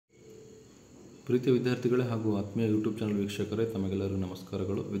ಪ್ರೀತಿಯ ವಿದ್ಯಾರ್ಥಿಗಳೇ ಹಾಗೂ ಆತ್ಮೀಯ ಯೂಟ್ಯೂಬ್ ಚಾನಲ್ ವೀಕ್ಷಕರೇ, ತಮಗೆಲ್ಲರಿಗೂ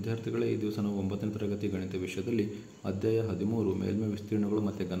ನಮಸ್ಕಾರಗಳು. ವಿದ್ಯಾರ್ಥಿಗಳೇ, ಈ ದಿವಸ ನಾವು 9ನೇ ತರಗತಿ ಗಣಿತ ವಿಷಯದಲ್ಲಿ ಅಧ್ಯಾಯ 13 ಮೇಲ್ಮೈ ವಿಸ್ತೀರ್ಣಗಳು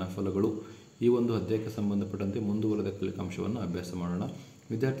ಮತ್ತು ಘನಫಲಗಳು ಈ ಒಂದು ಅಧ್ಯಾಯಕ್ಕೆ ಸಂಬಂಧಪಟ್ಟಂತೆ ಮುಂದುವರೆದ ಫಲಿತಾಂಶವನ್ನು ಅಭ್ಯಾಸ ಮಾಡೋಣ.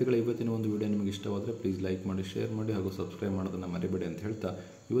 ವಿದ್ಯಾರ್ಥಿಗಳ ಇವತ್ತಿನ ಒಂದು ವಿಡಿಯೋ ನಿಮಗೆ ಇಷ್ಟವಾದರೆ ಪ್ಲೀಸ್ ಲೈಕ್ ಮಾಡಿ, ಶೇರ್ ಮಾಡಿ ಹಾಗೂ ಸಬ್ಸ್ಕ್ರೈಬ್ ಮಾಡೋದನ್ನು ಮರಿಬೇಡಿ ಅಂತ ಹೇಳ್ತಾ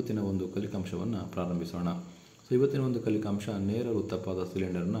ಇವತ್ತಿನ ಒಂದು ಫಲಿತಾಂಶವನ್ನು ಪ್ರಾರಂಭಿಸೋಣ. ಇವತ್ತಿನ ಒಂದು ಫಲಿತಾಂಶ ನೇರ ವೃತ್ತಪಾದ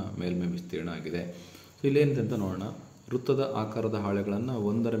ಸಿಲಿಂಡರ್ನ ಮೇಲ್ಮೈ ವಿಸ್ತೀರ್ಣ ಆಗಿದೆ. ಇಲ್ಲೇನಿದೆ ಅಂತ ನೋಡೋಣ. ವೃತ್ತದ ಆಕಾರದ ಹಾಳೆಗಳನ್ನು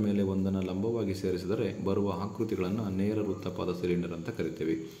ಒಂದರ ಮೇಲೆ ಒಂದನ್ನು ಲಂಬವಾಗಿ ಸೇರಿಸಿದರೆ ಬರುವ ಆಕೃತಿಗಳನ್ನು ನೇರ ವೃತ್ತಪಾದ ಸಿಲಿಂಡರ್ ಅಂತ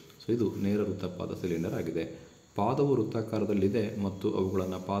ಕರಿತೀವಿ. ಇದು ನೇರ ವೃತ್ತಪಾದ ಸಿಲಿಂಡರ್ ಆಗಿದೆ. ಪಾದವು ವೃತ್ತಾಕಾರದಲ್ಲಿದೆ ಮತ್ತು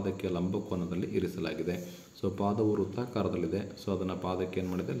ಅವುಗಳನ್ನು ಪಾದಕ್ಕೆ ಲಂಬ ಕೋನದಲ್ಲಿ ಇರಿಸಲಾಗಿದೆ. ಪಾದವು ವೃತ್ತಾಕಾರದಲ್ಲಿದೆ, ಅದನ್ನು ಪಾದಕ್ಕೆ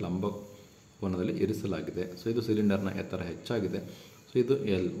ಏನು ಮಾಡಿದೆ, ಲಂಬ ಕೋನದಲ್ಲಿ ಇರಿಸಲಾಗಿದೆ. ಇದು ಸಿಲಿಂಡರ್ನ ಎತ್ತರ ಹೆಚ್ಚಾಗಿದೆ. ಇದು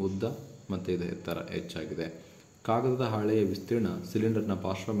ಎಲ್ ಉದ್ದ ಮತ್ತು ಇದು ಎತ್ತರ ಹೆಚ್ಚಾಗಿದೆ. ಕಾಗದದ ಹಾಳೆಯ ವಿಸ್ತೀರ್ಣ ಸಿಲಿಂಡರ್ನ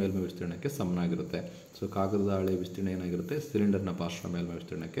ಪಾರ್ಶ್ವ ಮೇಲ್ಮೈ ವಿಸ್ತೀರ್ಣಕ್ಕೆ ಸಮನಾಗಿರುತ್ತೆ. ಕಾಗದದ ಹಾಳೆಯ ವಿಸ್ತೀರ್ಣ ಏನಾಗಿರುತ್ತೆ, ಸಿಲಿಂಡರ್ನ ಪಾರ್ಶ್ವ ಮೇಲ್ಮೈ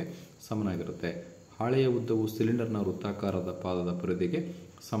ವಿಸ್ತೀರ್ಣಕ್ಕೆ ಸಮನಾಗಿರುತ್ತೆ. ಹಾಳೆಯ ಉದ್ದವು ಸಿಲಿಂಡರ್ನ ವೃತ್ತಾಕಾರದ ಪಾದದ ಪರಿಧಿಗೆ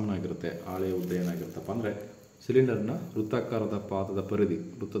ಸಮನಾಗಿರುತ್ತೆ. ಹಾಳೆಯ ಉದ್ದ ಏನಾಗಿರುತ್ತಪ್ಪ ಅಂದರೆ ಸಿಲಿಂಡರ್ನ ವೃತ್ತಾಕಾರದ ಪಾದದ ಪರಿಧಿ,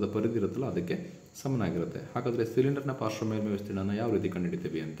 ವೃತ್ತದ ಪರಿಧಿ ಇರುತ್ತಲ್ಲ, ಅದಕ್ಕೆ ಸಮನಾಗಿರುತ್ತೆ. ಹಾಗಾದರೆ ಸಿಲಿಂಡರ್ನ ಪಾರ್ಶ್ವ ಮೇಲ್ಮೈ ವಿಸ್ತೀರ್ಣನ ಯಾವ ರೀತಿ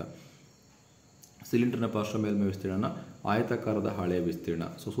ಕಂಡುಹಿಡಿತೀವಿ ಅಂತ. ಸಿಲಿಂಡರ್ನ ಪಾರ್ಶ್ವ ಮೇಲ್ಮೈ ವಿಸ್ತೀರ್ಣ ಆಯತಾಕಾರದ ಹಾಳೆಯ ವಿಸ್ತೀರ್ಣ.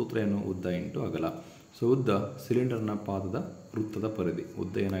 ಸೂತ್ರ ಏನು, ಉದ್ದ ಇಂಟು ಅಗಲ. ಉದ್ದ ಸಿಲಿಂಡರ್ನ ಪಾದದ ವೃತ್ತದ ಪರಿಧಿ.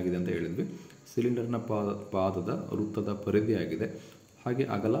 ಉದ್ದ ಏನಾಗಿದೆ ಅಂತ ಹೇಳಿದ್ವಿ, ಸಿಲಿಂಡರ್ನ ಪಾದದ ವೃತ್ತದ ಪರಿಧಿ ಆಗಿದೆ. ಹಾಗೆ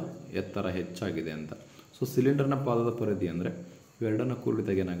ಅಗಲ ಎತ್ತರ ಹೆಚ್ಚಾಗಿದೆ ಅಂತ. ಸಿಲಿಂಡರ್ನ ಪಾದದ ಪರಿಧಿ ಅಂದರೆ ಇವೆರಡನ್ನು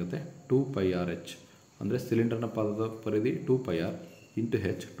ಕೂಡಿದಾಗ ಏನಾಗುತ್ತೆ, 2πrh. ಅಂದರೆ ಸಿಲಿಂಡರ್ನ ಪಾದದ ಪರಿಧಿ 2πr ಇಂಟು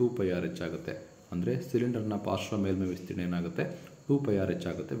h, 2πrh ಆಗುತ್ತೆ. ಅಂದರೆ ಸಿಲಿಂಡರ್ನ ಪಾರ್ಶ್ವ ಮೇಲ್ಮೈ ವಿಸ್ತೀರ್ಣ ಏನಾಗುತ್ತೆ, 2πrh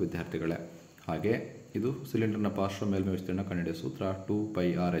ಆಗುತ್ತೆ ವಿದ್ಯಾರ್ಥಿಗಳೇ. ಹಾಗೆ ಇದು ಸಿಲಿಂಡರ್ನ ಪಾರ್ಶ್ವ ಮೇಲ್ಮೈ ವಿಸ್ತೀರ್ಣ ಕಂಡುಹಿಡಿಯುವ ಸೂತ್ರ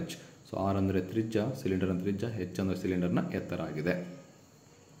 2πrh. ಆರ್ ಅಂದರೆ ತ್ರಿಜ್ಯ, ಸಿಲಿಂಡರ್ನ ತ್ರಿಜ್ಯ, ಹೆಚ್ ಅಂದರೆ ಸಿಲಿಂಡರ್ನ ಎತ್ತರ ಆಗಿದೆ.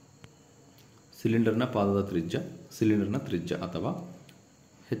 ಸಿಲಿಂಡರ್ನ ಪಾದದ ತ್ರಿಜ್ಯ ಸಿಲಿಂಡರ್ನ ತ್ರಿಜ್ಯ ಅಥವಾ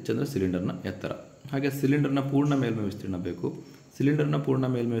ಹೆಚ್ ಅಂದರೆ ಸಿಲಿಂಡರ್ನ ಎತ್ತರ. ಹಾಗೆ ಸಿಲಿಂಡರ್ನ ಪೂರ್ಣ ಮೇಲ್ಮೈ ವಿಸ್ತೀರ್ಣ ಬೇಕು. ಸಿಲಿಂಡರ್ನ ಪೂರ್ಣ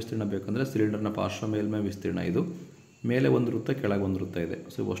ಮೇಲ್ಮೈ ವಿಸ್ತೀರ್ಣ ಬೇಕಂದರೆ ಸಿಲಿಂಡರ್ನ ಪಾರ್ಶ್ವ ಮೇಲ್ಮೈ ವಿಸ್ತೀರ್ಣ ಇದು. ಮೇಲೆ ಒಂದು ವೃತ್ತ, ಕೆಳಗೆ ಒಂದು ವೃತ್ತ ಇದೆ.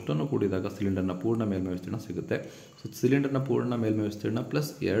 ಅಷ್ಟನ್ನು ಕೂಡಿದಾಗ ಸಿಲಿಂಡರ್ನ ಪೂರ್ಣ ಮೇಲ್ಮೈ ವಿಸ್ತೀರ್ಣ ಸಿಗುತ್ತೆ. ಸಿಲಿಂಡರ್ನ ಪೂರ್ಣ ಮೇಲ್ಮೈ ವಿಸ್ತೀರ್ಣ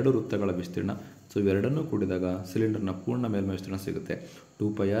ಪ್ಲಸ್ 2 ವೃತ್ತಗಳ ವಿಸ್ತೀರ್ಣ. ಇವೆರಡನ್ನೂ ಕೂಡಿದಾಗ ಸಿಲಿಂಡರ್ನ ಪೂರ್ಣ ಮೇಲ್ಮೈ ವಿಸ್ತೀರ್ಣ ಸಿಗುತ್ತೆ.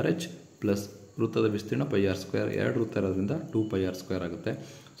 2πrh ಪ್ಲಸ್ ವೃತ್ತದ ವಿಸ್ತೀರ್ಣ πr². 2 ವೃತ್ತ ಇರೋದ್ರಿಂದ 2πr² ಆಗುತ್ತೆ.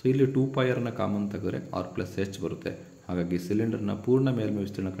 ಇಲ್ಲಿ 2πrನ ಕಾಮನ್ ತೆಗೆದರೆ r+h ಬರುತ್ತೆ. ಹಾಗಾಗಿ ಸಿಲಿಂಡರ್ನ ಪೂರ್ಣ ಮೇಲ್ಮೈ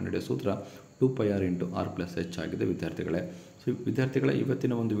ವಿಸ್ತೀರ್ಣ ಕಂಡುಹಿಡಿಯುವ ಸೂತ್ರ 2πr ಇಂಟು r+h ಆಗಿದೆ ವಿದ್ಯಾರ್ಥಿಗಳೇ. ವಿದ್ಯಾರ್ಥಿಗಳೇ,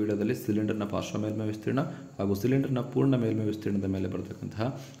 ಇವತ್ತಿನ ಒಂದು ವಿಡಿಯೋದಲ್ಲಿ ಸಿಲಿಂಡರ್ನ ಪಾರ್ಶ್ವ ಮೇಲ್ಮೈ ವಿಸ್ತೀರ್ಣ ಹಾಗೂ ಸಿಲಿಂಡರ್ನ ಪೂರ್ಣ ಮೇಲ್ಮೈ ವಿಸ್ತೀರ್ಣದ ಮೇಲೆ ಬರತಕ್ಕಂತಹ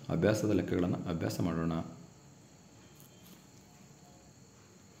ಅಭ್ಯಾಸದ ಲೆಕ್ಕಗಳನ್ನು ಅಭ್ಯಾಸ ಮಾಡೋಣ.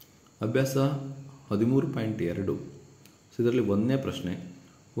 ಅಭ್ಯಾಸ 13.2. ಇದರಲ್ಲಿ 1ನೇ ಪ್ರಶ್ನೆ.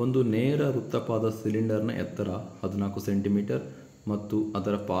 ಒಂದು ನೇರ ವೃತ್ತಪಾದ ಸಿಲಿಂಡರ್ನ ಎತ್ತರ 14 ಸೆಂಟಿಮೀಟರ್ ಮತ್ತು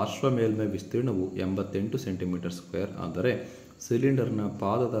ಅದರ ಪಾರ್ಶ್ವ ಮೇಲ್ಮೈ ವಿಸ್ತೀರ್ಣವು 88 ಸೆಂಟಿಮೀಟರ್² ಆದರೆ ಸಿಲಿಂಡರ್ನ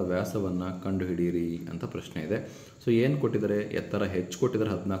ಪಾದದ ವ್ಯಾಸವನ್ನು ಕಂಡುಹಿಡಿಯಿರಿ ಅಂತ ಪ್ರಶ್ನೆ ಇದೆ. ಏನು ಕೊಟ್ಟಿದ್ದಾರೆ, ಎತ್ತರ ಹೆಚ್ಚು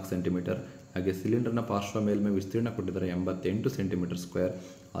ಕೊಟ್ಟಿದ್ದಾರೆ 14 ಸೆಂಟಿಮೀಟರ್. ಹಾಗೆ ಸಿಲಿಂಡರ್ನ ಪಾರ್ಶ್ವ ಮೇಲ್ಮೈ ವಿಸ್ತೀರ್ಣ ಕೊಟ್ಟಿದ್ದಾರೆ 88 ಸೆಂಟಿಮೀಟರ್².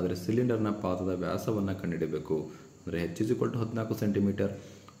 ಆದರೆ ಸಿಲಿಂಡರ್ನ ಪಾದದ ವ್ಯಾಸವನ್ನು ಕಂಡುಹಿಡಿಯಬೇಕು. ಅಂದರೆ h = 14 ಸೆಂಟಿಮೀಟರ್,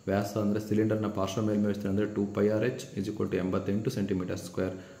 ವ್ಯಾಸ ಅಂದರೆ ಸಿಲಿಂಡರ್ನ ಪಾರ್ಶ್ವ ಮೇಲ್ಮೈ ವಿಸ್ತೀರ್ಣ ಅಂದರೆ 2πrh = 88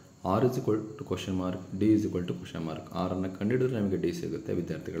 ಸೆಂಟಿಮೀಟರ್². r = d = r ಅನ್ನು ಕಂಡುಹಿಡಿದ್ರೆ ನಮಗೆ d ಸಿಗುತ್ತೆ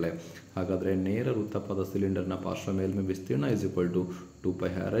ವಿದ್ಯಾರ್ಥಿಗಳೇ. ಹಾಗಾದರೆ ನೇರ ವೃತ್ತಪಾದ ಸಿಲಿಂಡರ್ನ ಪಾರ್ಶ್ವ ಮೇಲ್ಮೈ ವಿಸ್ತೀರ್ಣ =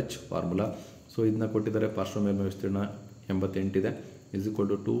 2πrh ಫಾರ್ಮುಲಾ. ಇದನ್ನ ಕೊಟ್ಟಿದ್ದಾರೆ. ಪಾರ್ಶ್ವ ಮೇಲ್ಮೈ ವಿಸ್ತೀರ್ಣ 88 ಇದೆ,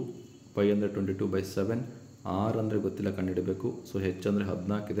 =2π ಅಂದರೆ 22/7. r ಅಂದರೆ ಗೊತ್ತಿಲ್ಲ, ಕಂಡುಹಿಡಬೇಕು. h ಅಂದರೆ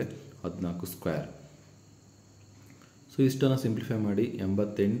 14 ಇದೆ, 14². ಇಷ್ಟನ್ನು ಸಿಂಪ್ಲಿಫೈ ಮಾಡಿ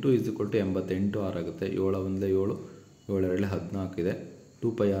 88 = 88r ಆಗುತ್ತೆ. 7 1 7, 7 2 14 ಇದೆ.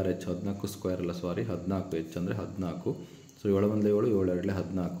 2πrh 14² ಅಲ್ಲ, 14, h ಅಂದರೆ 14. 7 1 7,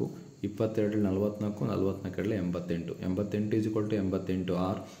 7 2 14, 22 44, 44 88. 88 =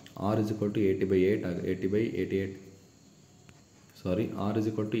 88r. r = 80/8 80/88. r =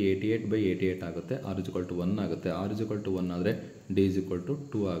 88/88 ಆಗುತ್ತೆ. r = 1 ಆಗುತ್ತೆ. r = 1 ಆದರೆ d =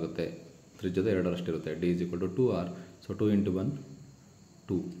 2 ಆಗುತ್ತೆ. ತ್ರಿಜ್ಯದ 2ರಷ್ಟಿರುತ್ತೆ. d = 2r. 2 × 1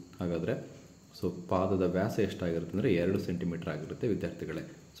 2. ಹಾಗಾದರೆ ಪಾದದ ವ್ಯಾಸ ಎಷ್ಟಾಗಿರುತ್ತೆ ಅಂದರೆ 2 ಸೆಂಟಿಮೀಟರ್ ಆಗಿರುತ್ತೆ ವಿದ್ಯಾರ್ಥಿಗಳೇ.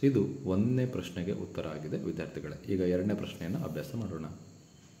 ಇದು 1ನೇ ಪ್ರಶ್ನೆಗೆ ಉತ್ತರ ಆಗಿದೆ ವಿದ್ಯಾರ್ಥಿಗಳೇ. ಈಗ 2ನೇ ಪ್ರಶ್ನೆಯನ್ನು ಅಭ್ಯಾಸ ಮಾಡೋಣ.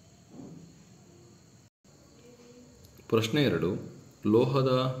 ಪ್ರಶ್ನೆ 2.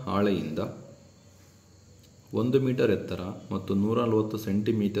 ಲೋಹದ ಹಾಳೆಯಿಂದ 1 ಮೀಟರ್ ಎತ್ತರ ಮತ್ತು 140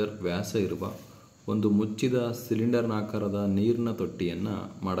 ಸೆಂಟಿಮೀಟರ್ ವ್ಯಾಸ ಇರುವ ಒಂದು ಮುಚ್ಚಿದ ಸಿಲಿಂಡರ್ನಾಕಾರದ ನೀರಿನ ತೊಟ್ಟಿಯನ್ನು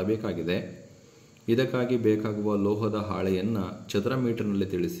ಮಾಡಬೇಕಾಗಿದೆ. ಇದಕ್ಕಾಗಿ ಬೇಕಾಗುವ ಲೋಹದ ಹಾಳೆಯನ್ನು ಚದರ ಮೀಟರ್ನಲ್ಲಿ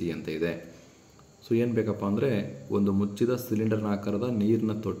ತಿಳಿಸಿ ಅಂತ ಇದೆ. ಏನು ಬೇಕಪ್ಪ ಅಂದರೆ ಒಂದು ಮುಚ್ಚಿದ ಸಿಲಿಂಡರ್ನಾಕಾರದ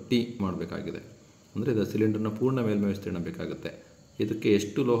ನೀರಿನ ತೊಟ್ಟಿ ಮಾಡಬೇಕಾಗಿದೆ. ಅಂದರೆ ಇದು ಸಿಲಿಂಡರ್ನ ಪೂರ್ಣ ಮೇಲ್ಮೈ ವಿಸ್ತೀರ್ಣ ಬೇಕಾಗುತ್ತೆ. ಇದಕ್ಕೆ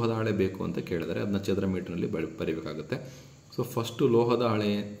ಎಷ್ಟು ಲೋಹದ ಹಾಳೆ ಬೇಕು ಅಂತ ಕೇಳಿದರೆ ಅದನ್ನ ಚದರ ಮೀಟರ್ನಲ್ಲಿ ಬರೀಬೇಕಾಗುತ್ತೆ. ಸೊ ಫಸ್ಟು ಲೋಹದ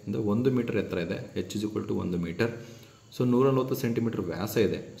ಹಾಳೆಯಿಂದ 1 ಮೀಟರ್ ಎತ್ತರ ಇದೆ, h = 1 ಮೀಟರ್. ಸೊ 140 ಸೆಂಟಿಮೀಟರ್ ವ್ಯಾಸ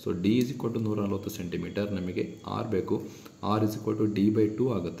ಇದೆ. So d = 140 centimetre. ನಮಗೆ r ಬೇಕು. r = d/2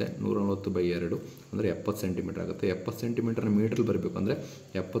 ಆಗುತ್ತೆ. 140/2 ಅಂದರೆ 70 ಸೆಂಟಿಮೀಟರ್ ಆಗುತ್ತೆ. 70 ಸೆಂಟಿಮೀಟರ್ ಮೀಟ್ರಲ್ಲಿ ಬರಬೇಕು ಅಂದರೆ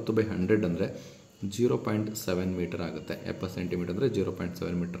 70/100 ಅಂದರೆ 0.7 ಮೀಟರ್ ಆಗುತ್ತೆ. 70 ಸೆಂಟಿಮೀಟರ್ ಅಂದರೆ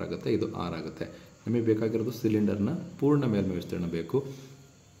 0.7 ಮೀಟರ್ ಆಗುತ್ತೆ. ಇದು r ಆಗುತ್ತೆ. ನಮಗೆ ಬೇಕಾಗಿರೋದು ಸಿಲಿಂಡರ್ನ ಪೂರ್ಣ ಮೇಲ್ಮೈ ವಿಸ್ತೀರ್ಣ ಬೇಕು.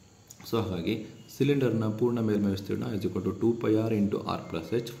 ಸೊ ಹಾಗಾಗಿ ಸಿಲಿಂಡರ್ನ ಪೂರ್ಣ ಮೇಲ್ಮೈ ವಿಸ್ತೀರ್ಣ = 2πr × r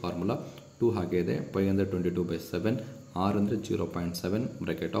 + h. ಫಾರ್ಮುಲಾ 2 ಹಾಗೆ ಇದೆ. π ಅಂದರೆ 22/7, r ಅಂದರೆ 0.7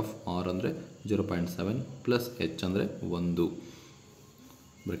 ಬ್ರಾಕೆಟ್ ಆಫ್ r ಅಂದರೆ 0.7 ಪ್ಲಸ್ h ಅಂದರೆ 1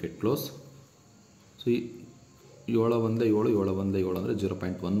 ಬ್ರಾಕೆಟ್ ಕ್ಲೋಸ್. ಸೊ ಈ 7 1 7 7 1 7 ಅಂದರೆ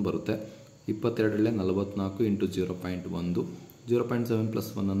 0.1 ಬರುತ್ತೆ. 22 44 × 0.1 0.7 +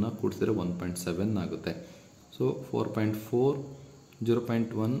 1 ಕೂಡಿಸಿದ್ರೆ 1.7 ಆಗುತ್ತೆ. ಸೊ 4.4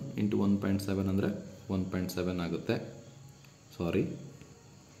 0.1 × 1.7 ಅಂದರೆ 1.7 ಆಗುತ್ತೆ. ಸಾರಿ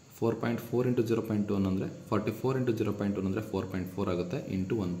 4.4 × 0.1 ಅಂದರೆ 44 × 0.1 ಅಂದರೆ 4.4 ಆಗುತ್ತೆ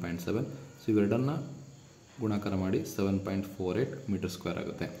ಇಂಟು 1.7. ಸೊ ಇವೆರಡನ್ನು ಗುಣಾಕಾರ ಮಾಡಿ 7.48 ಮೀಟರ್ ಸ್ಕ್ವೇರ್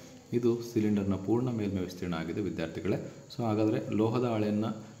ಆಗುತ್ತೆ. ಇದು ಸಿಲಿಂಡರ್ನ ಪೂರ್ಣ ಮೇಲ್ಮೈ ವಿಸ್ತೀರ್ಣ ಆಗಿದೆ ವಿದ್ಯಾರ್ಥಿಗಳೇ. ಸೊ ಹಾಗಾದರೆ ಲೋಹದ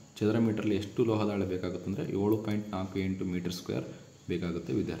ಹಾಳೆಯನ್ನು ಚದರ ಮೀಟರ್ಲಿ ಎಷ್ಟು ಲೋಹದ ಹಾಳೆ ಬೇಕಾಗುತ್ತೆ ಅಂದರೆ 7.48 ಮೀಟರ್ ಸ್ಕ್ವೇರ್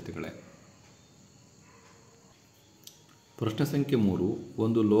ಬೇಕಾಗುತ್ತೆ ವಿದ್ಯಾರ್ಥಿಗಳೇ. ಪ್ರಶ್ನೆ ಸಂಖ್ಯೆ 3.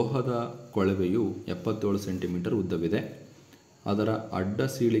 ಒಂದು ಲೋಹದ ಕೊಳವೆಯು 77 ಸೆಂಟಿಮೀಟರ್ ಉದ್ದವಿದೆ. ಅದರ ಅಡ್ಡ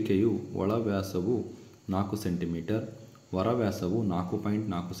ಸೀಳಿಕೆಯು ಒಳವ್ಯಾಸವು 4 ಸೆಂಟಿಮೀಟರ್, ಹೊರವ್ಯಾಸವು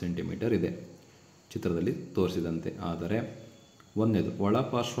 4.4 ಸೆಂಟಿಮೀಟರ್ ಇದೆ ಚಿತ್ರದಲ್ಲಿ ತೋರಿಸಿದಂತೆ. ಆದರೆ ಒಂದನೇದು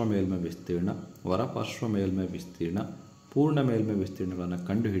ಒಳಪಾರ್ಶ್ವ ಮೇಲ್ಮೈ ವಿಸ್ತೀರ್ಣ, ಹೊರಪಾರ್ಶ್ವ ಮೇಲ್ಮೈ ವಿಸ್ತೀರ್ಣ, ಪೂರ್ಣ ಮೇಲ್ಮೈ ವಿಸ್ತೀರ್ಣಗಳನ್ನು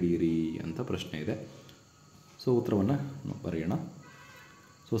ಕಂಡುಹಿಡಿಯಿರಿ ಅಂತ ಪ್ರಶ್ನೆ ಇದೆ. ಸೊ ಉತ್ತರವನ್ನು ಬರೆಯೋಣ.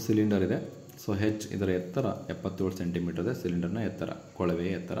 ಸೊ ಸಿಲಿಂಡರ್ ಇದೆ. ಸೊ h ಇದರ ಎತ್ತರ 77 ಸೆಂಟಿಮೀಟರ್ ಇದೆ. ಸಿಲಿಂಡರ್ನ ಎತ್ತರ,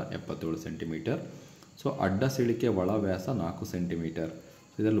 ಕೊಳವೆಯ ಎತ್ತರ 77 ಸೆಂಟಿಮೀಟರ್. ಸೊ ಅಡ್ಡ ಸೀಳಿಕೆ ಒಳವ್ಯಾಸ 4 ಸೆಂಟಿಮೀಟರ್.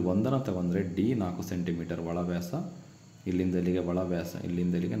 ಇದರಲ್ಲಿ ಒಂದನ್ನು ತಗೊಂಡ್ರೆ d 4 ಸೆಂಟಿಮೀಟರ್ ಒಳವ್ಯಾಸ, ಇಲ್ಲಿಂದ ಇಲ್ಲಿಗೆ ಒಳವ್ಯಾಸ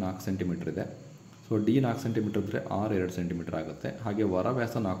ಇಲ್ಲಿಂದ ಇಲ್ಲಿಗೆ 4 ಸೆಂಟಿಮೀಟರ್ ಇದೆ. ಸೊ d 4 ಸೆಂಟಿಮೀಟರ್ ಇದ್ದರೆ r 2 ಸೆಂಟಿಮೀಟರ್ ಆಗುತ್ತೆ. ಹಾಗೆ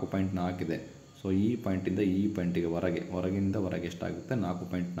ಹೊರವ್ಯಾಸ 4.4 ಇದೆ. ಸೊ ಈ ಪಾಯಿಂಟಿಂದ ಈ ಪಾಯಿಂಟಿಗೆ ಹೊರಗಿಂದ ಹೊರಗೆ ಎಷ್ಟಾಗುತ್ತೆ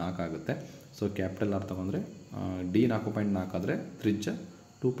 4.4 ಆಗುತ್ತೆ. ಸೊ ಕ್ಯಾಪಿಟಲ್ R ತಗೊಂಡ್ರೆ d 4.4 ಆದರೆ ತ್ರಿಜ್ಯ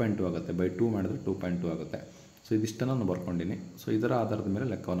 2.2 ಆಗುತ್ತೆ. ಬೈ 2 ಮಾಡಿದ್ರೆ 2.2 ಆಗುತ್ತೆ. ಸೊ ಇದಿಷ್ಟನ್ನು ನಾನು ಬರ್ಕೊಂಡಿನಿ. ಸೊ ಇದರ ಆಧಾರದ ಮೇಲೆ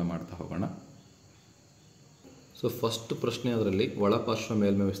ಲೆಕ್ಕವನ್ನು ಮಾಡ್ತಾ ಹೋಗೋಣ. ಸೊ ಫಸ್ಟ್ ಪ್ರಶ್ನೆ ಅದರಲ್ಲಿ ಒಳಪಾರ್ಶ್ವ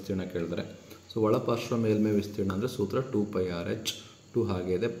ಮೇಲ್ಮೈ ವಿಸ್ತೀರ್ಣ ಕೇಳಿದರೆ, ಸೊ ಒಳಪಾರ್ಶ್ವ ಮೇಲ್ಮೈ ವಿಸ್ತೀರ್ಣ ಅಂದರೆ ಸೂತ್ರ 2πRh. 2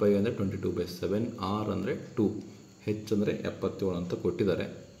 ಹಾಗೆ ಇದೆ. π ಅಂದರೆ 22/7, r ಅಂದರೆ 2, h ಅಂದರೆ 77 ಅಂತ ಕೊಟ್ಟಿದ್ದಾರೆ.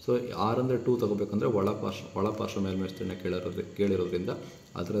 ಸೊ r ಅಂದರೆ 2 ತಗೋಬೇಕಂದ್ರೆ ಒಳಪಾರ್ಶ್ವ ಮೇಲ್ಮೈ ವಿಸ್ತೀರ್ಣ ಕೇಳಿರೋದ್ರಿಂದ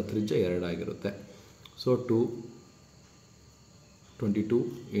ಅದರ ತ್ರಿಜ್ಯ 2 ಆಗಿರುತ್ತೆ. ಸೊ 22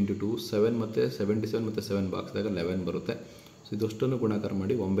 × 2 7 ಮತ್ತು 77 ಮತ್ತು 7 ಬಾಕ್ಸ್ದಾಗ 11 ಬರುತ್ತೆ. ಸೊ ಇದಷ್ಟನ್ನು ಗುಣಾಕಾರ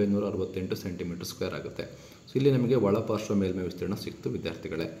ಮಾಡಿ 968 ಸೆಂಟಿಮೀಟರ್ ಸ್ಕ್ವೇರ್ ಆಗುತ್ತೆ. ಸೊ ಇಲ್ಲಿ ನಮಗೆ ಒಳಪಾರ್ಶ್ವ ಮೇಲ್ಮೈ ವಿಸ್ತೀರ್ಣ ಸಿಕ್ತು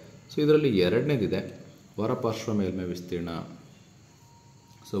ವಿದ್ಯಾರ್ಥಿಗಳೇ. ಸೊ ಇದರಲ್ಲಿ ಎರಡನೇದಿದೆ ಹೊರಪಾರ್ಶ್ವ ಮೇಲ್ಮೈ ವಿಸ್ತೀರ್ಣ.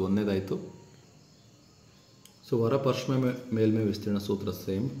 ಸೊ ಒಂದನೇದಾಯಿತು. ಸೊ ಹೊರಪಾರ್ಶ್ವ ಮೇಲ್ಮೈ ವಿಸ್ತೀರ್ಣ ಸೂತ್ರ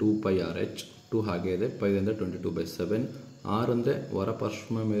ಸೇಮ್ 2πRh. 2 ಹಾಗೆ ಇದೆ. π ಅಂದರೆ 22/7, r ಅಂದರೆ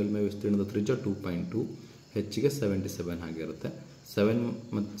ಹೊರಪಾರ್ಶ್ವ ಮೇಲ್ಮೈ ವಿಸ್ತೀರ್ಣದ ತ್ರಿಜ್ಯ 2.2, ಹೆಚ್ಚಿಗೆ 77 ಆಗಿರುತ್ತೆ. 7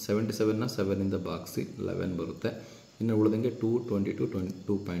 ಮತ್ತು 77ನ 7ಇಂದ ಭಾಗಿಸಿ 11 ಬರುತ್ತೆ. ಇನ್ನು ಉಳಿದಂಗೆ 222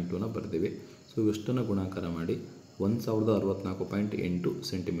 2.2ನ ಬರೆದಿವಿ. ಸೊ ಇಷ್ಟನ್ನು ಗುಣಾಕಾರ ಮಾಡಿ 1064.8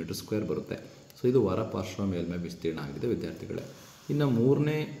 ಸೆಂಟಿಮೀಟರ್ ಸ್ಕ್ವೇರ್ ಬರುತ್ತೆ. ಸೊ ಇದು ಹೊರಪಾರ್ಶ್ವ ಮೇಲ್ಮೈ ವಿಸ್ತೀರ್ಣ ಆಗಿದೆ ವಿದ್ಯಾರ್ಥಿಗಳೇ. ಇನ್ನು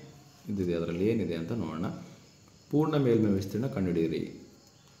ಮೂರನೇ ಇದಿದೆ, ಅದರಲ್ಲಿ ಏನಿದೆ ಅಂತ ನೋಡೋಣ. ಪೂರ್ಣ ಮೇಲ್ಮೈ ವಿಸ್ತೀರ್ಣ ಕಂಡುಹಿಡಿಯಿರಿ.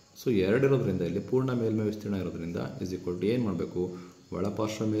 ಸೊ 2 ಇರೋದ್ರಿಂದ ಇಲ್ಲಿ ಪೂರ್ಣ ಮೇಲ್ಮೈ ವಿಸ್ತೀರ್ಣ ಇರೋದ್ರಿಂದ ಏನು ಮಾಡಬೇಕು,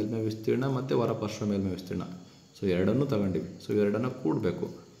 ಒಳಪಾರ್ಶ್ವ ಮೇಲ್ಮೈ ವಿಸ್ತೀರ್ಣ ಮತ್ತು ಹೊರಪಾರ್ಶ್ವ ಮೇಲ್ಮೈ ವಿಸ್ತೀರ್ಣ ಸೊ ಎರಡನ್ನೂ ತಗೊಂಡಿವಿ. ಸೊ ಎರಡನ್ನು ಕೂಡಬೇಕು.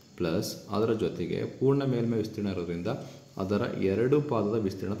 ಪ್ಲಸ್ ಅದರ ಜೊತೆಗೆ ಪೂರ್ಣ ಮೇಲ್ಮೈ ವಿಸ್ತೀರ್ಣ ಇರೋದ್ರಿಂದ ಅದರ 2 ಪಾದದ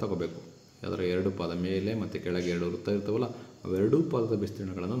ವಿಸ್ತೀರ್ಣ ತಗೋಬೇಕು. ಅದರ 2 ಪಾದ ಮೇಲೆ ಮತ್ತು ಕೆಳಗೆ 2 ವೃತ್ತ ಇರ್ತಾವಲ್ಲ, ಅವೆರಡೂ ಪಾದದ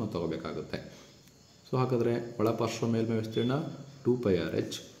ವಿಸ್ತೀರ್ಣಗಳನ್ನು ನಾವು ತಗೋಬೇಕಾಗುತ್ತೆ. ಸೊ ಹಾಗಾದರೆ ಒಳಪಾರ್ಶ್ವ ಮೇಲ್ಮೈ ವಿಸ್ತೀರ್ಣ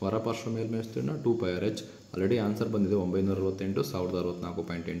 2πRh, ಹೊರಪಾರ್ಶ್ವ ಮೇಲ್ಮೈ ವಿಸ್ತೀರ್ಣ 2πRh. ಆಲ್ರೆಡಿ ಆನ್ಸರ್ ಬಂದಿದೆ 968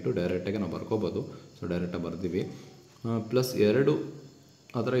 1064.8. ಡೈರೆಕ್ಟಾಗಿ ನಾವು ಬರ್ಕೋಬೋದು. ಸೊ ಡೈರೆಕ್ಟಾಗಿ ಬರ್ತೀವಿ. ಪ್ಲಸ್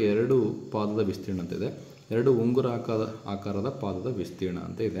ಅದರ 2 ಪಾದದ ವಿಸ್ತೀರ್ಣ ಅಂತ ಇದೆ. 2 ಉಂಗುರ ಆಕಾರದ ಪಾದದ ವಿಸ್ತೀರ್ಣ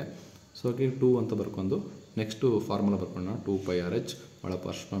ಅಂತ ಇದೆ. ಸೊ ಹಾಗೆ 2 ಅಂತ ಬರ್ಕೊಂಡು ನೆಕ್ಸ್ಟು ಫಾರ್ಮುಲಾ ಬರ್ಕೊಳ್ಳೋಣ. 2πRh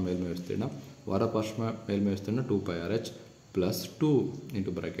ಒಳಪಾರ್ಶ್ವ ಮೇಲ್ಮೈ ವಿಸ್ತೀರ್ಣ, ಹೊರಪಾರ್ಶ್ವ ಮೇಲ್ಮೈ ವಿಸ್ತೀರ್ಣ 2πRh plus 2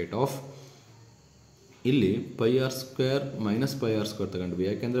 into bracket of ಇಲ್ಲಿ πr² - πr² ತಗೊಂಡ್ವಿ.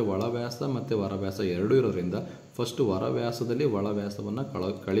 ಯಾಕೆಂದರೆ ಒಳವ್ಯಾಸ ಮತ್ತು ಹೊರವ್ಯಾಸ ಎರಡೂ ಇರೋದ್ರಿಂದ ಫಸ್ಟು ಹೊರವ್ಯಾಸದಲ್ಲಿ ಒಳವ್ಯಾಸವನ್ನು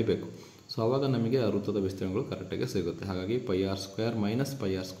ಕಳಿಬೇಕು. ಸೊ ಆವಾಗ ನಮಗೆ ಆ ವೃತ್ತದ ವಿಸ್ತೀರ್ಣಗಳು ಕರೆಕ್ಟಾಗಿ ಸಿಗುತ್ತೆ. ಹಾಗಾಗಿ πr² -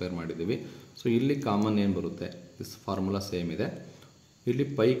 πr² ಮಾಡಿದ್ದೀವಿ. ಸೊ ಇಲ್ಲಿ ಕಾಮನ್ ಏನು ಬರುತ್ತೆ, ದಿಸ್ ಫಾರ್ಮುಲಾ ಸೇಮ್ ಇದೆ. ಇಲ್ಲಿ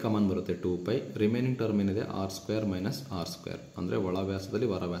π ಕಾಮನ್ ಬರುತ್ತೆ 2π. ರಿಮೈನಿಂಗ್ ಟರ್ಮ್ ಏನಿದೆ r² - r², ಅಂದರೆ ಒಳವ್ಯಾಸದಲ್ಲಿ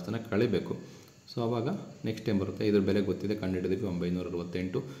ಹೊರವ್ಯಾಸನ ಕಳಿಬೇಕು. ಸೊ ಆವಾಗ ನೆಕ್ಸ್ಟ್ ಟೈಮ್ ಬರುತ್ತೆ. ಇದ್ರ ಬೆಲೆ ಗೊತ್ತಿದೆ, ಕಂಡುಹಿಡಿದ್ವಿ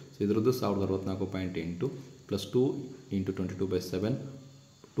 968. ಸೊ ಇದ್ರದ್ದು 1064.8 plus 2 into 22/7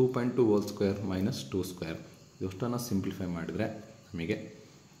 2.2 whole square minus 2 square. ಇದಷ್ಟನ್ನು simplify ಮಾಡಿದರೆ ನಮಗೆ,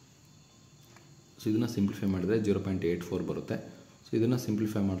 ಸೊ ಇದನ್ನು ಸಿಂಪ್ಲಿಫೈ ಮಾಡಿದರೆ 0.84 ಬರುತ್ತೆ. ಸೊ ಇದನ್ನು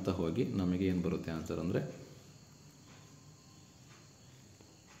ಸಿಂಪ್ಲಿಫೈ ಮಾಡ್ತಾ ಹೋಗಿ ನಮಗೆ ಏನು ಬರುತ್ತೆ ಆನ್ಸರ್ ಅಂದರೆ,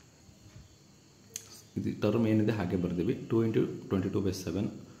 ಇದು ಟರ್ಮ್ ಏನಿದೆ ಹಾಗೆ ಬರ್ತೀವಿ. 2 into 22/7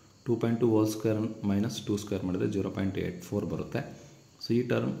 2.2 whole square minus 2 square ಮಾಡಿದರೆ 0.84 ಬರುತ್ತೆ. ಸೊ ಈ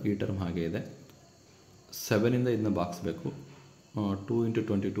ಟರ್ಮ್ ಹಾಗೆ ಇದೆ. 7ಇಂದ ಇದನ್ನ ಬಾಗಿಸ್ಬೇಕು. 2 ಇಂಟು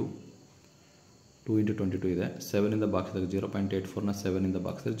 22 ಇದೆ. 7ಇಂದ ಬಾಗಿಸಿದಾಗ 0.84ನ 7ಇಂದ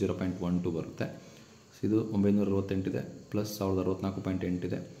ಬಾಗಿಸಿದ್ರೆ 0.12 ಬರುತ್ತೆ. ಸೊ ಇದು 968 ಇದೆ ಪ್ಲಸ್ 1064.8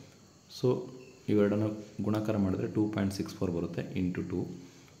 ಇದೆ. ಸೊ ಇವೆರಡನ್ನು ಗುಣಾಕಾರ ಮಾಡಿದರೆ 2.64 ಬರುತ್ತೆ ಇಂಟು 2.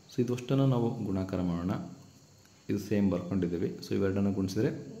 ಸೊ ಇದಷ್ಟನ್ನು ನಾವು ಗುಣಾಕಾರ ಮಾಡೋಣ. ಇದು ಸೇಮ್ ಬರ್ಕೊಂಡಿದ್ದೀವಿ. ಸೊ ಇವೆರಡನ್ನು ಗುಣಿಸಿದರೆ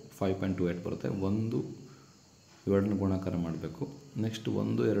 5.28 ಬರುತ್ತೆ. ಇವೆರಡನ್ನು ಗುಣಾಕಾರ ಮಾಡಬೇಕು. ನೆಕ್ಸ್ಟ್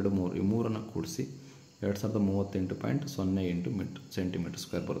 1, 2, 3 ಈ ಮೂರನ್ನು ಕೂಡಿಸಿ 2038.08 ಸೆಂಟಿಮೀಟರ್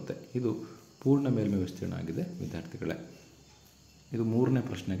ಸ್ಕ್ವೇರ್ ಬರುತ್ತೆ. ಇದು ಪೂರ್ಣ ಮೇಲ್ಮೈ ವಿಸ್ತೀರ್ಣ ಆಗಿದೆ ವಿದ್ಯಾರ್ಥಿಗಳೇ. ಇದು 3ನೇ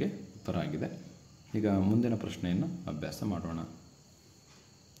ಪ್ರಶ್ನೆಗೆ ಉತ್ತರ ಆಗಿದೆ. ಈಗ ಮುಂದಿನ ಪ್ರಶ್ನೆಯನ್ನು ಅಭ್ಯಾಸ ಮಾಡೋಣ.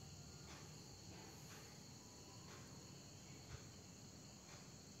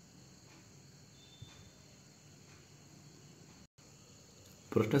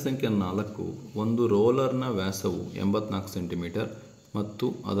 ಪ್ರಶ್ನೆ ಸಂಖ್ಯೆ 4. ಒಂದು ರೋಲರ್ನ ವ್ಯಾಸವು 84 ಸೆಂಟಿಮೀಟರ್ ಮತ್ತು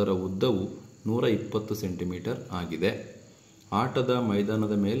ಅದರ ಉದ್ದವು 120 ಸೆಂಟಿಮೀಟರ್ ಆಗಿದೆ. ಆಟದ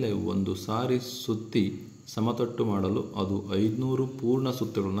ಮೈದಾನದ ಮೇಲೆ ಒಂದು ಸಾರಿ ಸುತ್ತಿ ಸಮತಟ್ಟು ಮಾಡಲು ಅದು 500 ಪೂರ್ಣ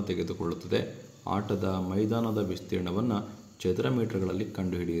ಸುತ್ತುಗಳನ್ನು ತೆಗೆದುಕೊಳ್ಳುತ್ತದೆ. ಆಟದ ಮೈದಾನದ ವಿಸ್ತೀರ್ಣವನ್ನು ಚದರ ಮೀಟರ್ಗಳಲ್ಲಿ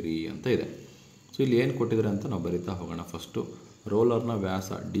ಕಂಡುಹಿಡಿಯಿರಿ ಅಂತ ಇದೆ. ಸೊ ಇಲ್ಲಿ ಏನು ಕೊಟ್ಟಿದ್ದಾರೆ ಅಂತ ನಾವು ಬರಿತಾ ಹೋಗೋಣ. ಫಸ್ಟು ರೋಲರ್ನ ವ್ಯಾಸ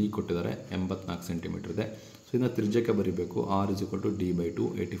ಡಿ ಕೊಟ್ಟಿದ್ದಾರೆ, 84 ಸೆಂಟಿಮೀಟರ್ ಇದೆ. ಸೊ ಇದನ್ನು ತ್ರಿಜ್ಯಕ್ಕೆ ಬರೀಬೇಕು. r = d/2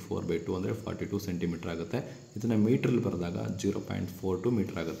 84/2 ಅಂದರೆ 42 ಸೆಂಟಿಮೀಟರ್ ಆಗುತ್ತೆ. ಇದನ್ನು ಮೀಟ್ರಲ್ಲಿ ಬರೆದಾಗ 0.42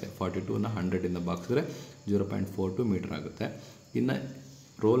 ಮೀಟರ್ ಆಗುತ್ತೆ. 42ನ 100ಇಂದ ಬಾಗಿಸಿದ್ರೆ 0.42 ಮೀಟರ್ ಆಗುತ್ತೆ. ಇನ್ನು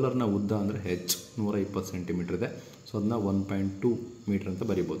ರೋಲರ್ನ ಉದ್ದ ಅಂದರೆ h 120 ಸೆಂಟಿಮೀಟರ್ ಇದೆ. ಸೊ ಅದನ್ನ 1.2 ಮೀಟರ್ ಅಂತ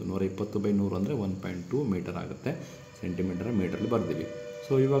ಬರಿಬೋದು. 120/100 ಅಂದರೆ 1.2 ಮೀಟರ್ ಆಗುತ್ತೆ. ಸೆಂಟಿಮೀಟರ್ ಮೀಟ್ರಲ್ಲಿ ಬರ್ತೀವಿ.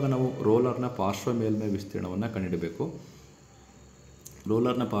 ಸೊ ಇವಾಗ ನಾವು ರೋಲರ್ನ ಪಾರ್ಶ್ವ ಮೇಲ್ಮೈ ವಿಸ್ತೀರ್ಣವನ್ನು ಕಂಡುಹಿಡಬೇಕು.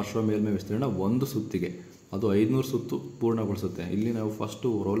 ರೋಲರ್ನ ಪಾರ್ಶ್ವ ಮೇಲ್ಮೈ ವಿಸ್ತೀರ್ಣ ಒಂದು ಸುತ್ತಿಗೆ ಅದು 500 ಸುತ್ತು ಪೂರ್ಣಗೊಳಿಸುತ್ತೆ. ಇಲ್ಲಿ ನಾವು ಫಸ್ಟು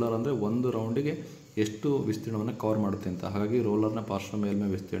ರೋಲರ್ ಅಂದರೆ ಒಂದು ರೌಂಡಿಗೆ ಎಷ್ಟು ವಿಸ್ತೀರ್ಣವನ್ನು ಕವರ್ ಮಾಡುತ್ತೆ ಅಂತ. ಹಾಗಾಗಿ ರೋಲರ್ನ ಪಾರ್ಶ್ವ ಮೇಲ್ಮೈ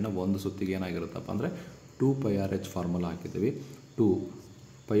ವಿಸ್ತೀರ್ಣ ಒಂದು ಸುತ್ತಿಗೆ ಏನಾಗಿರುತ್ತಪ್ಪ ಅಂದರೆ 2πRh ಫಾರ್ಮುಲಾ ಹಾಕಿದ್ದೀವಿ.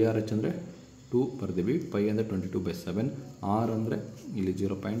 2πRh ಅಂದರೆ 2 ಬರ್ತೀವಿ. ಪೈ ಅಂದರೆ 22/7, r ಅಂದರೆ ಇಲ್ಲಿ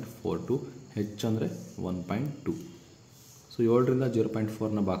 0.42, h ಅಂದರೆ 1.2. ಸೊ 7ರಿಂದ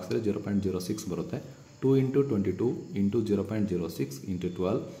 0.4ನ ಬಾಗಿಸಿದ್ರೆ 0.06 ಬರುತ್ತೆ. 2 ಇಂಟು 22 ಇಂಟು 0.06 ಇಂಟು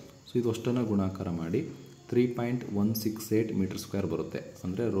 12. ಸೊ ಇದು ಅಷ್ಟನ್ನು ಗುಣಾಕಾರ ಮಾಡಿ 3.168 ಮೀಟರ್ ಸ್ಕ್ವೇರ್ ಬರುತ್ತೆ.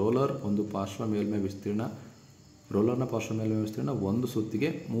 ಅಂದರೆ ರೋಲರ್ನ ಪಾರ್ಶ್ವ ಮೇಲ್ಮೈ ವಿಸ್ತೀರ್ಣ ಒಂದು ಸುತ್ತಿಗೆ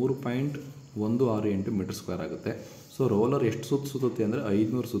 3.168 ಮೀಟರ್ ಸ್ಕ್ವೇರ್ ಆಗುತ್ತೆ. ಸೊ ರೋಲರ್ ಎಷ್ಟು ಸುತ್ತುತ್ತೆ ಅಂದರೆ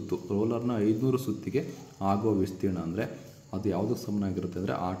 500 ಸುತ್ತು. ರೋಲರ್ನ 500 ಸುತ್ತಿಗೆ ಆಗುವ ವಿಸ್ತೀರ್ಣ ಅಂದರೆ ಅದು ಯಾವುದಕ್ಕೆ ಸಮನಾಗಿರುತ್ತೆ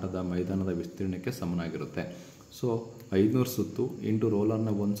ಅಂದರೆ ಆಟದ ಮೈದಾನದ ವಿಸ್ತೀರ್ಣಕ್ಕೆ ಸಮನಾಗಿರುತ್ತೆ. ಸೊ 500 ಸುತ್ತು ಇಂಟು ರೋಲರ್ನ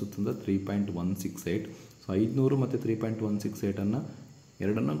ಒಂದು ಸುತ್ತು ಅಂದರೆ 3.168. ಸೊ 500 ಮತ್ತು 3.168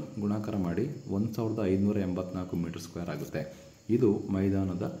 ಎರಡನ್ನು ಗುಣಾಕಾರ ಮಾಡಿ 1584 ಮೀಟರ್ ಸ್ಕ್ವೇರ್ ಆಗುತ್ತೆ. ಇದು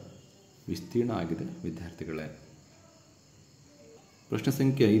ಮೈದಾನದ ವಿಸ್ತೀರ್ಣ ಆಗಿದೆ ವಿದ್ಯಾರ್ಥಿಗಳೇ. ಪ್ರಶ್ನೆ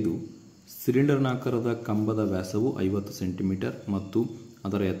ಸಂಖ್ಯೆ 5. ಸಿಲಿಂಡರ್ನಾಕಾರದ ಕಂಬದ ವ್ಯಾಸವು 50 ಸೆಂಟಿಮೀಟರ್ ಮತ್ತು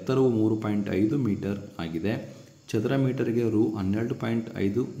ಅದರ ಎತ್ತರವು 3.5 ಮೀಟರ್ ಆಗಿದೆ. ಚದರ ಮೀಟರ್ಗೆ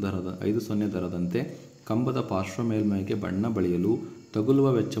Rs12.50 ದರದಂತೆ ಕಂಬದ ಪಾರ್ಶ್ವ ಮೇಲ್ಮೈಗೆ ಬಣ್ಣ ಬಳಿಯಲು ತಗುಲುವ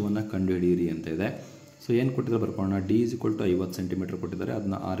ವೆಚ್ಚವನ್ನು ಕಂಡುಹಿಡಿಯಿರಿ ಅಂತ ಇದೆ. ಸೊ ಏನು ಕೊಟ್ಟಿದ್ದಾರೆ ಬರ್ಕೊಳ್ಳೋಣ. d = 50 ಸೆಂಟಿಮೀಟರ್ ಕೊಟ್ಟಿದ್ದಾರೆ.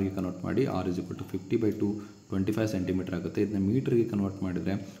 ಅದನ್ನ rಗೆ ಕನ್ವರ್ಟ್ ಮಾಡಿ r = 50/2 25 ಸೆಂಟಿಮೀಟರ್ ಆಗುತ್ತೆ. ಇದನ್ನ ಮೀಟರ್ಗೆ ಕನ್ವರ್ಟ್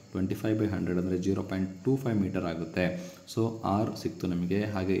ಮಾಡಿದರೆ 25/100 ಅಂದರೆ 0.25 ಮೀಟರ್ ಆಗುತ್ತೆ. ಸೊ r ಸಿಕ್ತು ನಮಗೆ.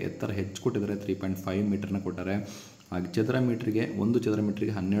 ಹಾಗೆ ಎತ್ತರ ಹೆಚ್ಚು ಕೊಟ್ಟಿದ್ದಾರೆ, 3.5 ಮೀಟರ್ನ ಕೊಟ್ಟರೆ. ಹಾಗೆ ಚದರ ಮೀಟ್ರಿಗೆ 1 ಚದರ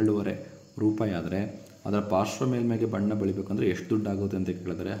ಮೀಟ್ರಿಗೆ 12.5 ರೂಪಾಯಿ ಆದರೆ ಅದರ ಪಾರ್ಶ್ವ ಮೇಲ್ಮೈಗೆ ಬಣ್ಣ ಬಳಿಬೇಕಂದ್ರೆ ಎಷ್ಟು ದುಡ್ಡು ಆಗುತ್ತೆ ಅಂತ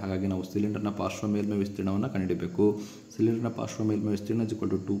ಕೇಳಿದರೆ, ಹಾಗಾಗಿ ನಾವು ಸಿಲಿಂಡರ್ನ ಪಾರ್ಶ್ವ ಮೇಲ್ಮೈ ವಿಸ್ತೀರ್ಣವನ್ನು ಕಂಡುಹಿಡಬೇಕು. ಸಿಲಿಂಡರ್ನ ಪಾರ್ಶ್ವ ಮೇಲ್ಮೈ ವಿಸ್ತೀರ್ಣ =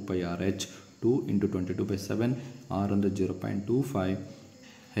 2πRh. 2 ಇಂಟು 22/7, r ಅಂದರೆ 0.25,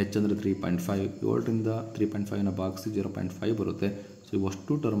 h ಅಂದರೆ 3.5. 7ರಿಂದ 3.5ನ ಬಾಗಿಸಿ 0.5 ಬರುತ್ತೆ. ಸೊ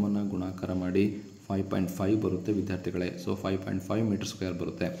ಇವಷ್ಟು ಟರ್ಮನ್ನು ಗುಣಾಕಾರ ಮಾಡಿ 5.5 ಬರುತ್ತೆ ವಿದ್ಯಾರ್ಥಿಗಳೇ. ಸೊ 5.5 ಮೀಟರ್ ಸ್ಕ್ವೇರ್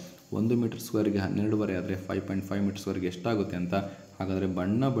ಬರುತ್ತೆ. 1 ಮೀಟರ್ ಸ್ಕ್ವೇರ್ಗೆ 12.5 ಆದರೆ 5.5 ಮೀಟರ್ ಸ್ಕ್ವೇರ್ಗೆ ಎಷ್ಟಾಗುತ್ತೆ ಅಂತ. ಹಾಗಾದರೆ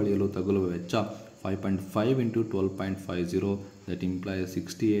ಬಣ್ಣ ಬಳಿಯಲು ತಗುಲುವ ವೆಚ್ಚ 5.5 ಇಂಟು 12.50 ದಟ್ ಇಂಪ್ಲೈಸ್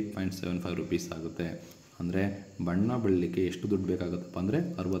 68.75 ರೂಪೀಸ್ ಆಗುತ್ತೆ. ಅಂದರೆ ಬಣ್ಣ ಬಳಿಲಿಕ್ಕೆ ಎಷ್ಟು ದುಡ್ಡು ಬೇಕಾಗುತ್ತಪ್ಪ ಅಂದರೆ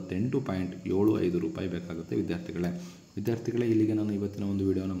 68.75 ರೂಪಾಯಿ ಬೇಕಾಗುತ್ತೆ ವಿದ್ಯಾರ್ಥಿಗಳೇ ಇಲ್ಲಿಗೆ ನಾನು ಇವತ್ತಿನ ಒಂದು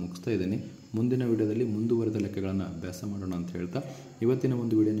ವಿಡಿಯೋನ ಮುಗಿಸ್ತಾ ಇದ್ದೀನಿ. ಮುಂದಿನ ವಿಡಿಯೋದಲ್ಲಿ ಮುಂದುವರೆದ ಲೆಕ್ಕಗಳನ್ನು ಅಭ್ಯಾಸ ಮಾಡೋಣ ಅಂತ ಹೇಳ್ತಾ, ಇವತ್ತಿನ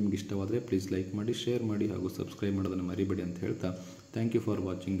ಒಂದು ವಿಡಿಯೋ ನಿಮ್ಗೆ ಇಷ್ಟವಾದರೆ ಪ್ಲೀಸ್ ಲೈಕ್ ಮಾಡಿ, ಶೇರ್ ಮಾಡಿ ಹಾಗೂ ಸಬ್ಸ್ಕ್ರೈಬ್ ಮಾಡೋದನ್ನು ಮರಿಬೇಡಿ ಅಂತ ಹೇಳ್ತಾ, thank you for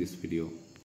watching this video.